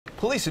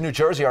Police in New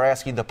Jersey are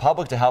asking the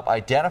public to help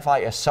identify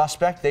a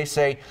suspect they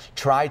say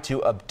tried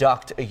to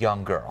abduct a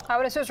young girl.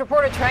 Eyewitness News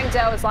reporter Trang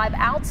Do is live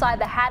outside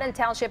the Haddon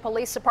Township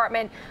Police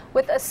Department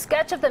with a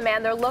sketch of the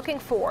man they're looking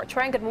for.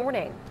 Trang, good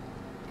morning.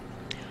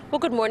 Well,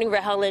 good morning,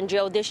 Rahel and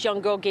Joe. This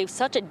young girl gave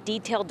such a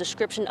detailed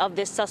description of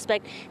this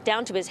suspect,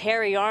 down to his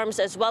hairy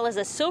arms, as well as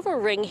a silver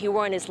ring he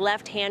wore on his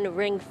left-hand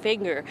ring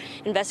finger.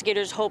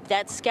 Investigators hope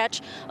that sketch,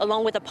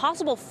 along with a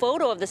possible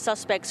photo of the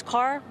suspect's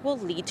car, will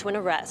lead to an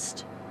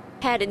arrest.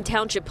 Haddon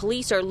Township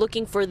police are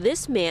looking for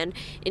this man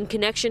in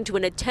connection to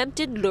an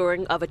attempted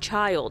luring of a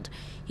child.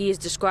 He is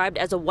described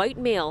as a white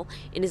male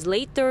in his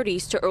late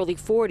 30s to early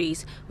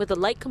 40s with a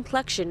light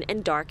complexion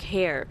and dark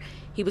hair.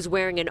 He was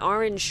wearing an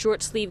orange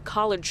short-sleeved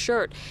collared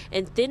shirt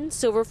and thin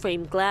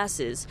silver-framed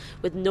glasses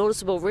with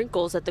noticeable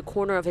wrinkles at the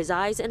corner of his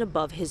eyes and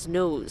above his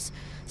nose.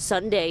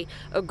 Sunday,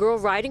 a girl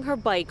riding her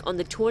bike on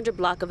the 200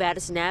 block of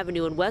Addison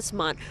Avenue in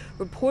Westmont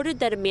reported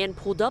that a man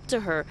pulled up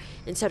to her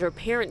and said her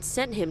parents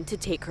sent him to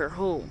take her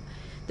home.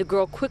 The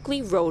girl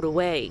quickly rode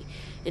away.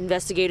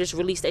 Investigators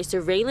released a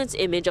surveillance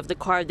image of the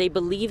car they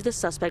believe the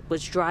suspect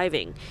was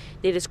driving.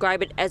 They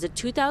describe it as a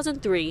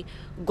 2003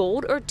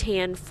 gold or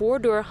tan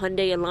four-door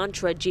Hyundai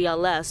Elantra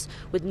GLS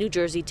with New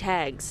Jersey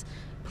tags.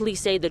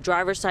 Police say the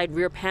driver's side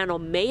rear panel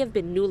may have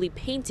been newly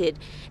painted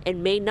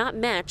and may not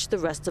match the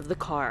rest of the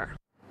car.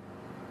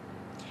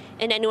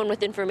 And anyone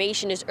with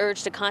information is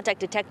urged to contact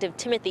Detective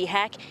Timothy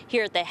Hack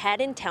here at the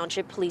Haddon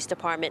Township Police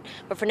Department.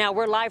 But for now,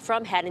 we're live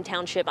from Haddon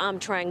Township. I'm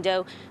Trang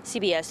Do,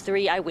 CBS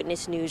 3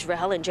 Eyewitness News.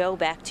 Rahel and Joe,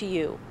 back to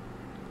you.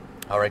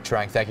 All right,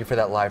 Trang, thank you for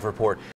that live report.